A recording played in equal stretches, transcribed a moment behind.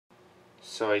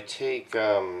So I take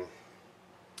a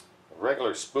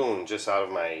regular spoon just out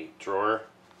of my drawer,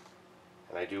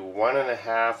 and I do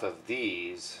 1.5 of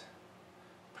these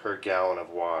per gallon of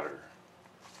water.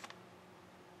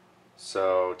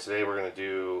 So today we're going to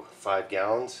do 5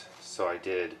 gallons, so I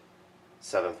did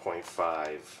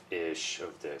 7.5-ish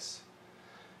of this.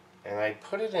 And I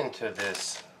put it into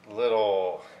this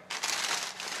little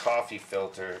coffee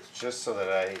filter just so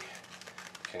that I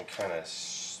can kind of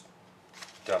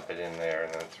dump it in there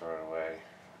and then throw it away,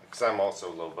 because I'm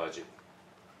also low budget.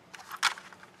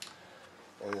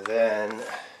 And then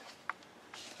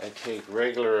I take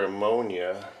regular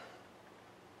ammonia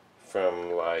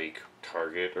from like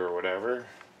Target or whatever,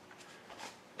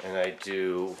 and I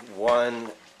do 1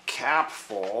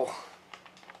 capful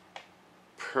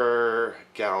per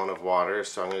gallon of water.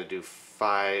 So I'm going to do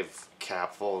 5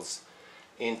 capfuls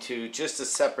into just a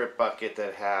separate bucket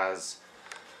that has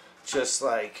just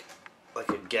like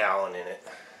a gallon in it.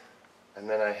 And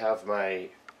then I have my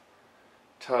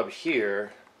tub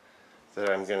here that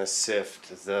I'm going to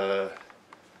sift the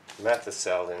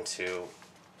methocel into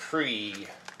pre-ammonia.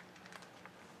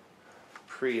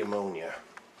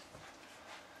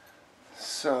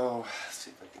 So let's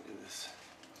see if I can do this.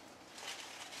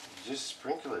 Just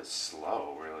sprinkle it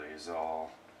slow, really, is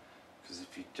all, because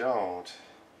if you don't,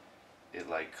 it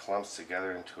like clumps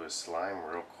together into a slime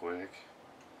real quick.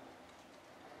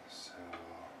 So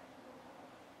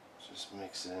just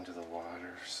mix it into the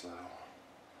water slow,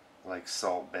 like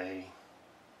Salt Bay.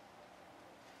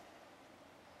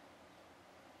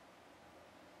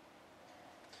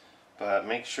 But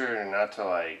make sure not to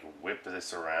like whip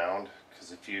this around,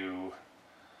 because if you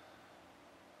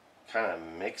kind of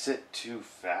mix it too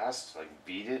fast, like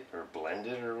beat it or blend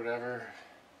it or whatever,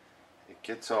 it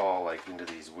gets all like into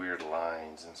these weird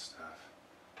lines and stuff.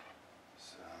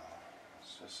 So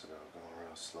it's just about going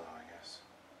real slow, I guess.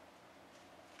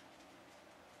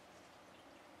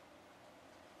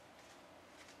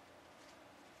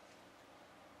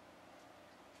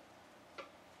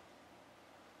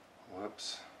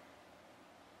 Whoops.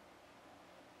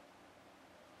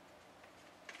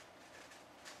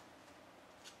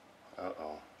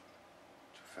 Uh-oh.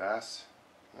 Too fast?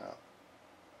 No.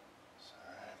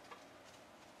 Sorry.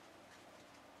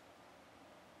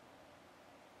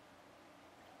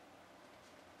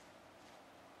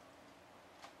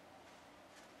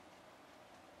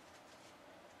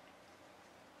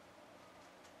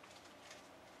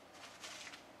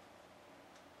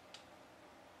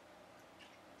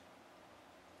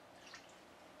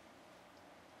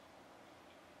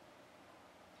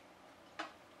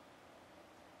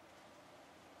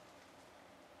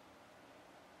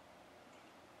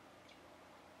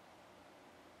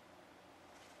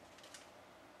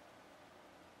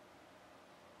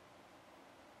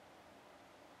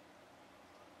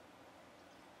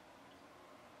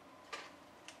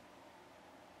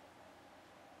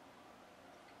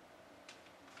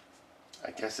 I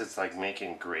guess it's like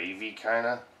making gravy,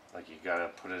 kinda. Like you gotta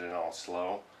put it in all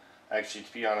slow. Actually,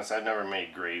 to be honest, I've never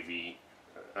made gravy.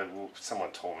 Someone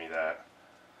told me that.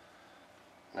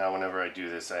 Now whenever I do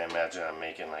this, I imagine I'm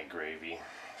making like gravy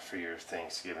for your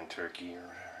Thanksgiving turkey or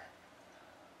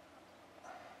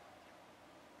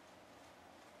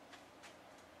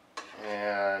whatever.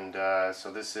 And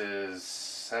so this is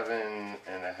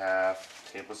 7.5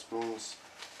 tablespoons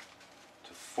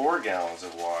to 4 gallons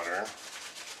of water,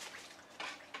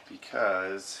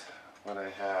 because what I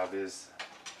have is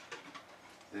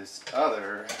this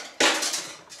other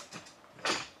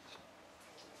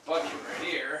bucket right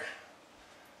here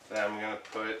that I'm going to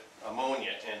put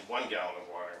ammonia in 1 gallon of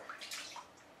water.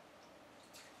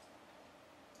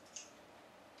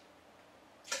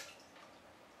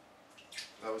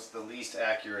 That was the least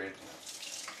accurate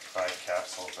 5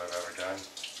 capsules I've ever done.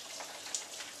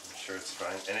 I'm sure it's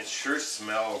fine. And it sure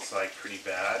smells like pretty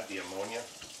bad, the ammonia,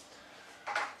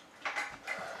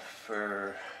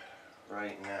 for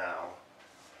right now.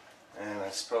 And I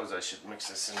suppose I should mix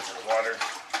this into the water.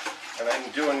 And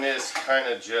I'm doing this kind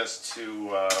of just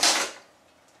to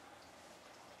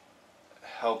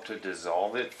help to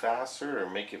dissolve it faster or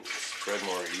make it spread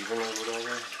more even or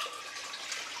whatever.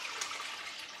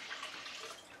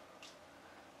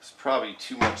 It's probably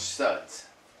too much suds.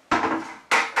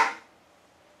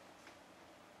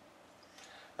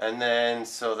 And then,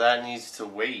 so that needs to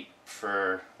wait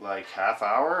for like half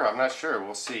hour, I'm not sure,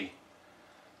 we'll see,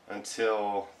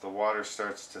 until the water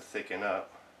starts to thicken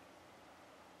up.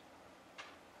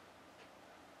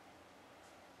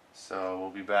 So we'll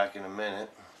be back in a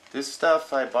minute. This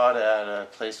stuff I bought at a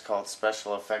place called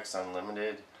Special Effects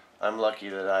Unlimited. I'm lucky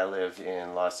that I live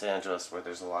in Los Angeles, where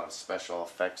there's a lot of special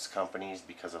effects companies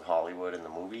because of Hollywood and the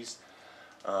movies.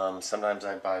 Sometimes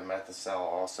I buy methocel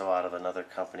also out of another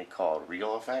company called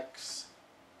Real Effects.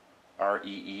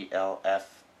 REELFX,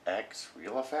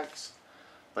 Real Effects.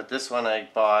 But this one I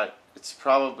bought, it's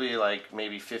probably like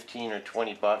maybe 15 or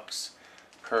 20 bucks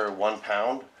per 1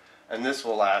 pound. And this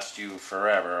will last you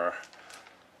forever.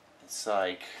 It's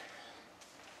like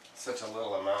such a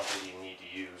little amount that you need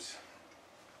to use.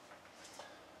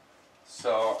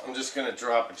 So I'm just going to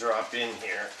drop a drop in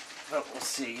here, but we'll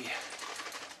see.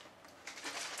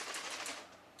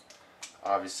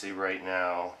 Obviously right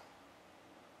now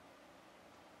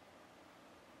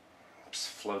it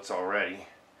floats already,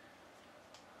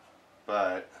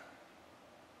 but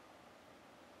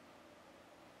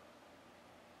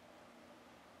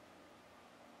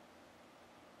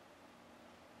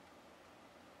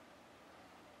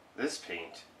this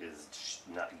paint is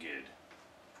not good.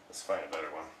 Let's find a better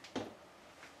one.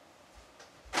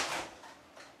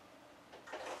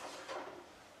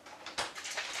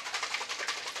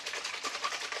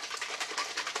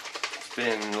 It's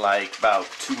been like about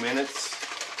 2 minutes.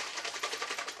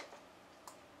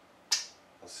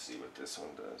 Let's see what this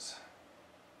one does.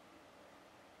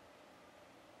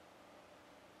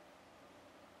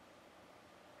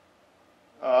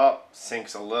 Oh,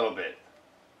 sinks a little bit.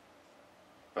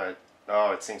 But,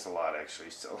 oh, it sinks a lot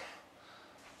actually still.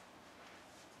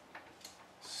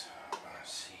 So,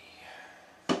 let's see.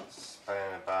 It's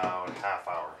been about a half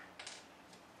hour.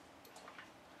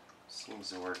 Seems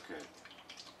to work good.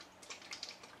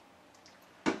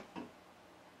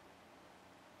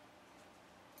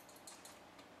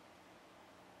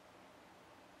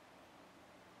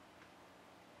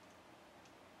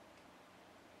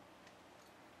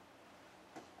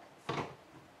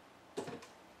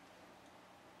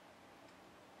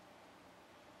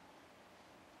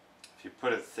 If you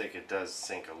put it thick, it does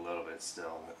sink a little bit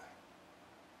still. But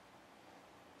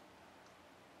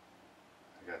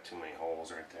I got too many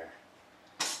holes right there.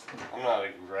 I'm not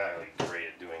really great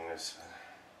at doing this.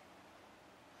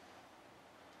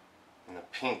 And the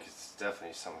pink is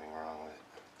definitely something wrong with it.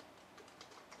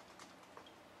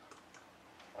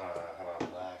 How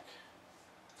about black?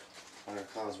 What other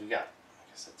colors we got? I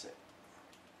guess that's it.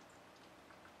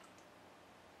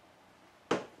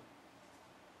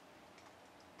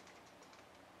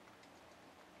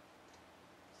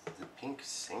 Is the pink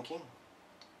sinking?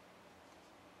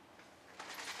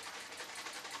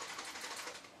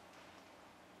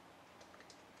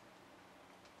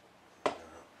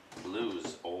 Blue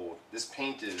is old. This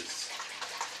paint is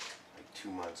like 2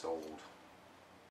 months old.